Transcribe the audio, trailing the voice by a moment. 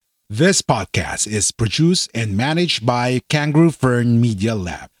This podcast is produced and managed by Kangaroo Fern Media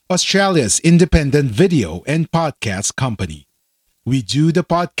Lab, Australia's independent video and podcast company. We do the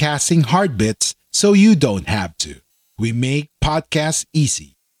podcasting hard bits so you don't have to. We make podcasts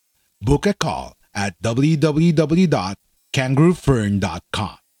easy. Book a call at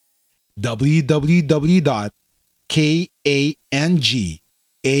www.kangaroofern.com.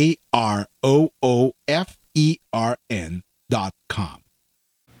 www.kangaroofern.com.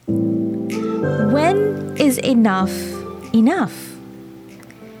 When is enough enough?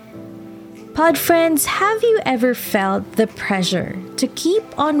 Pod friends, have you ever felt the pressure to keep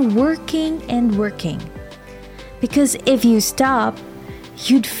on working and working? Because if you stop,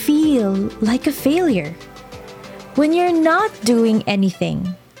 you'd feel like a failure. When you're not doing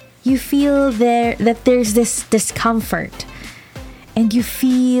anything, you feel that there's this discomfort, and you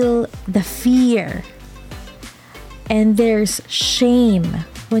feel the fear, and there's shame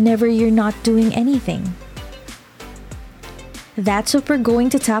whenever you're not doing anything. That's what we're going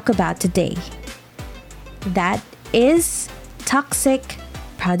to talk about today. That is toxic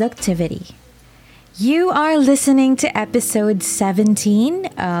productivity. You are listening to episode 17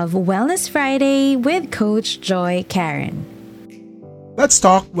 of Wellness Friday with Coach Joy Karen. Let's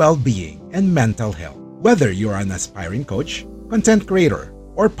talk well-being and mental health. Whether you're an aspiring coach, content creator,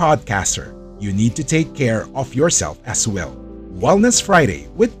 or podcaster, you need to take care of yourself as well. Wellness Friday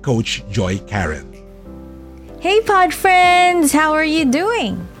with Coach Joy Karen. Hey pod friends, how are you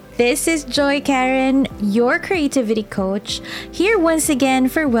doing? This is Joy Karen, your creativity coach, here once again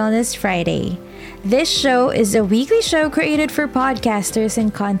for Wellness Friday. This show is a weekly show created for podcasters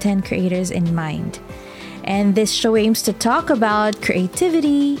and content creators in mind. And this show aims to talk about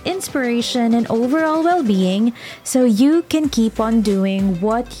creativity, inspiration, and overall well-being so you can keep on doing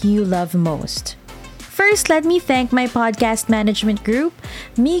what you love most. First, let me thank my podcast management group,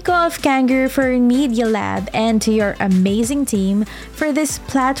 Miko of Kangaroo Fern Media Lab, and to your amazing team for this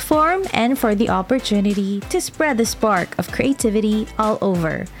platform and for the opportunity to spread the spark of creativity all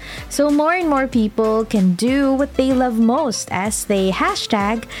over. So more and more people can do what they love most as they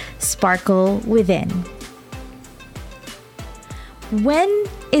hashtag sparkle within. When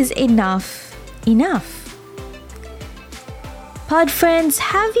is enough enough? Pod friends,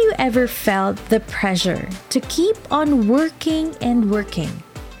 have you ever felt the pressure to keep on working and working?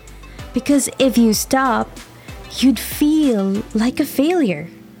 Because if you stop, you'd feel like a failure.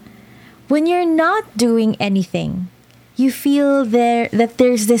 When you're not doing anything, you feel that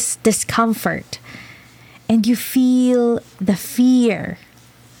there's this discomfort, and you feel the fear,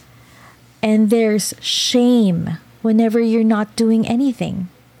 and there's shame whenever you're not doing anything.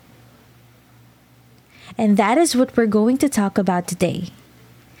 And that is what we're going to talk about today.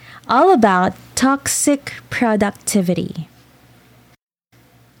 All about toxic productivity.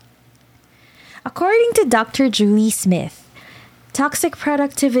 According to Dr. Julie Smith, toxic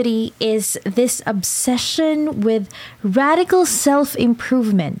productivity is this obsession with radical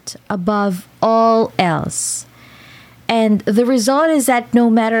self-improvement above all else. And the result is that no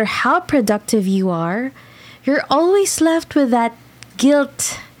matter how productive you are, you're always left with that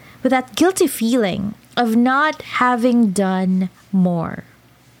guilty feeling of not having done more.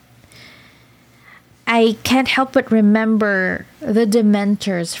 I can't help but remember the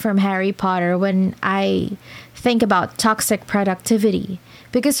Dementors from Harry Potter when I think about toxic productivity.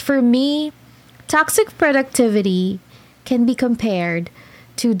 Because for me, toxic productivity can be compared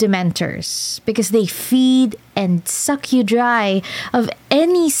to Dementors because they feed and suck you dry of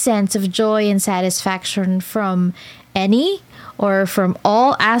any sense of joy and satisfaction from any or from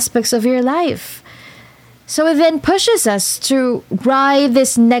all aspects of your life. So it then pushes us to ride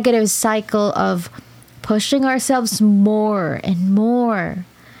this negative cycle of pushing ourselves more and more.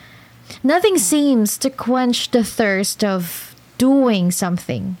 Nothing seems to quench the thirst of doing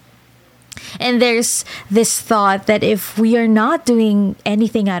something. And there's this thought that if we are not doing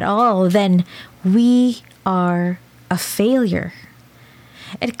anything at all, then we are a failure.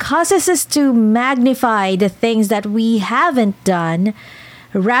 It causes us to magnify the things that we haven't done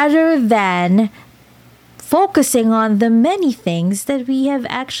rather than focusing on the many things that we have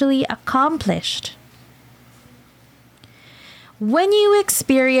actually accomplished. When you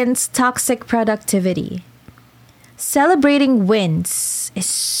experience toxic productivity, celebrating wins is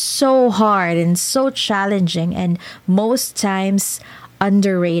so hard and so challenging and most times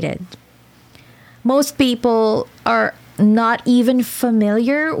underrated. Most people are not even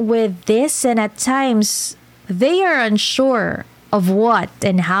familiar with this, and at times they are unsure of what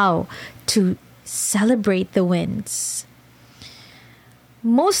and how to celebrate the wins.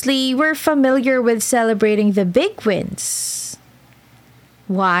 Mostly, we're familiar with celebrating the big wins.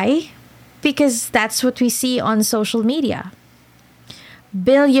 Why? Because that's what we see on social media.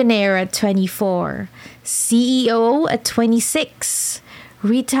 Billionaire at 24, CEO at 26,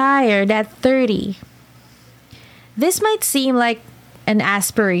 retired at 30. This might seem like an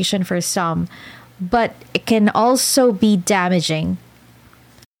aspiration for some, but it can also be damaging.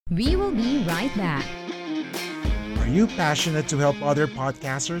 We will be right back. Are you passionate to help other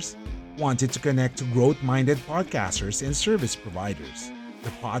podcasters? Wanted to connect to growth-minded podcasters and service providers? The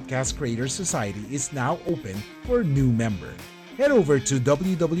Podcast Creators Society is now open for new members. Head over to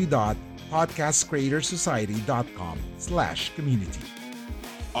www.podcastcreatorsociety.com/community.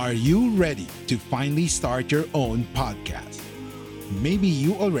 Are you ready to finally start your own podcast? Maybe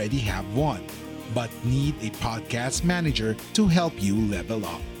you already have one, but need a podcast manager to help you level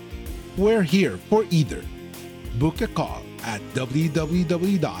up. We're here for either. Book a call at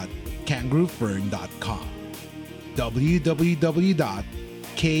www.kangaroofern.com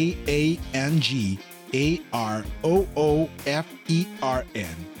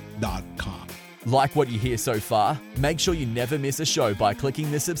www.kangaroofern.com. Like what you hear so far? Make sure you never miss a show by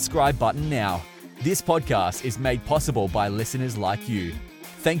clicking the subscribe button now. This podcast is made possible by listeners like you.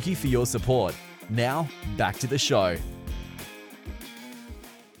 Thank you for your support. Now, back to the show.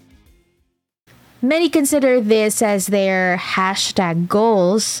 Many consider this as their hashtag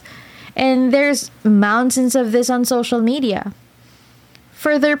goals, and there's mountains of this on social media.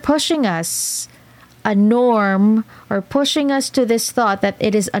 Further pushing us a norm, or pushing us to this thought that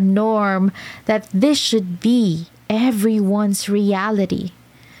it is a norm that this should be everyone's reality,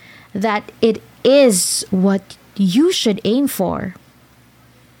 that it is what you should aim for.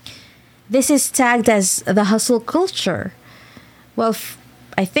 This is tagged as the hustle culture. Well,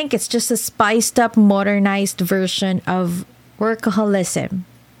 I think it's just a spiced up, modernized version of workaholism.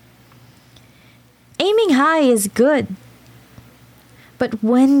 Aiming high is good. But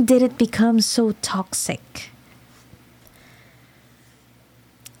when did it become so toxic?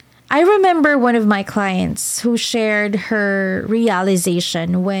 I remember one of my clients who shared her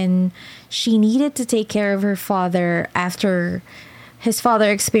realization when she needed to take care of her father after his father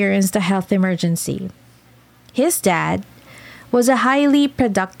experienced a health emergency. His dad was a highly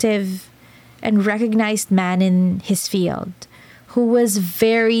productive and recognized man in his field who was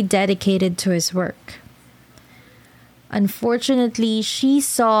very dedicated to his work. Unfortunately, she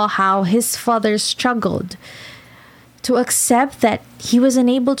saw how his father struggled to accept that he was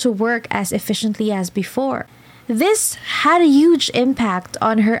unable to work as efficiently as before. This had a huge impact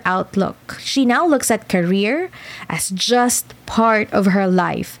on her outlook. She now looks at career as just part of her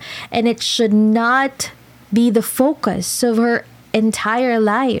life, and it should not be the focus of her entire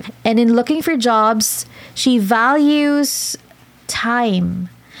life. And in looking for jobs, she values time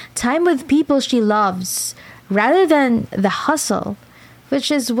with people she loves, rather than the hustle,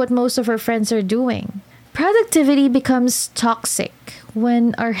 which is what most of her friends are doing. Productivity becomes toxic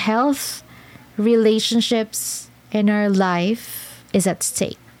when our health, relationships, and our life is at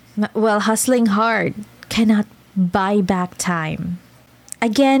stake. Well, hustling hard cannot buy back time.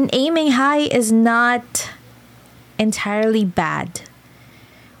 Again, aiming high is not entirely bad.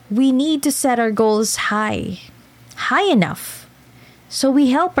 We need to set our goals high enough, so we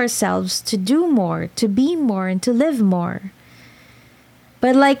help ourselves to do more, to be more, and to live more.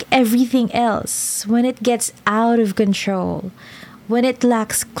 But like everything else, when it gets out of control, when it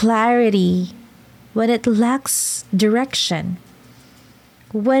lacks clarity, when it lacks direction,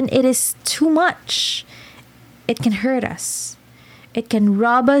 when it is too much, it can hurt us. It can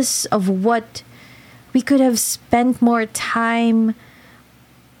rob us of what we could have spent more time,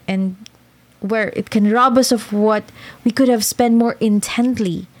 and where it can rob us of what we could have spent more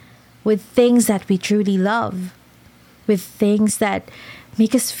intently with things that we truly love, with things that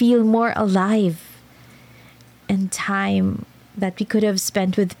make us feel more alive, and time that we could have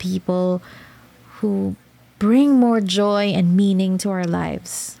spent with people who bring more joy and meaning to our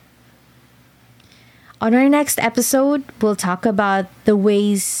lives. On our next episode, we'll talk about the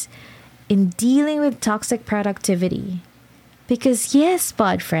ways in dealing with toxic productivity. Because yes,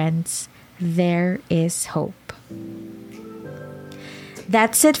 pod friends, there is hope.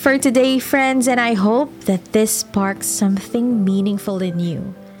 That's it for today, friends, and I hope that this sparks something meaningful in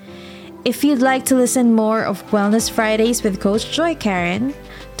you. If you'd like to listen more of Wellness Fridays with Coach Joy Karen,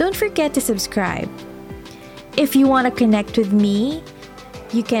 don't forget to subscribe. If you want to connect with me,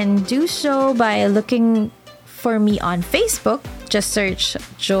 you can do so by looking for me on Facebook. Just search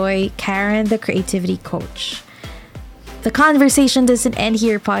Joy Karen, the Creativity Coach. The conversation doesn't end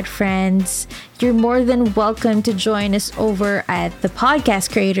here, pod friends. You're more than welcome to join us over at the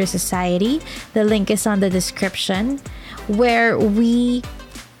Podcast Creator Society. The link is on the description. where we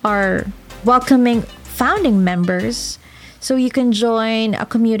are welcoming founding members. So you can join a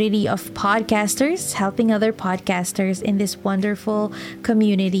community of podcasters, helping other podcasters in this wonderful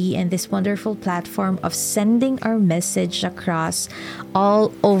community and this wonderful platform of sending our message across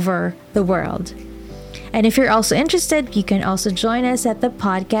all over the world. And if you're also interested, you can also join us at the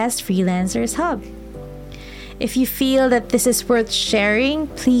Podcast Freelancers Hub. If you feel that this is worth sharing,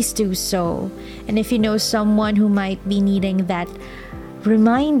 please do so. And if you know someone who might be needing that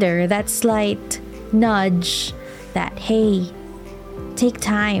reminder, that slight nudge, that hey, take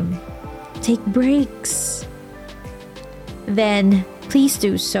time, take breaks, then please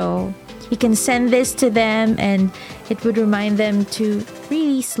do so. You can send this to them and it would remind them to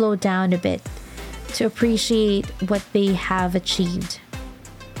really slow down a bit, to appreciate what they have achieved.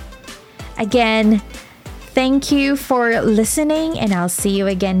 Again, thank you for listening, and I'll see you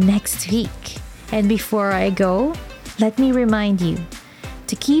again next week. And before I go, let me remind you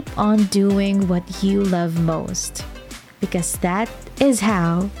to keep on doing what you love most, because that is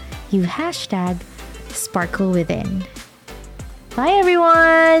how you #sparkle within. Bye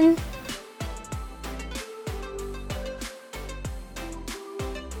everyone!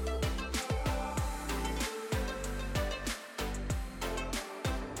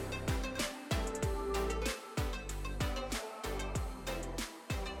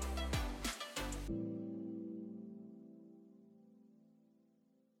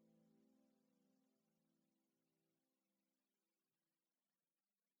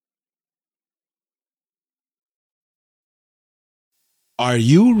 Are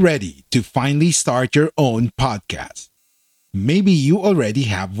you ready to finally start your own podcast? Maybe you already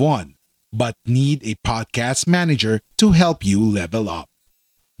have one, but need a podcast manager to help you level up.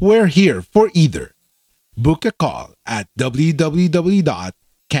 We're here for either. Book a call at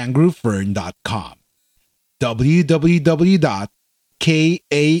www.kangaroofern.com.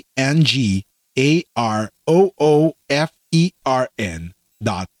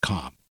 www.kangaroofern.com.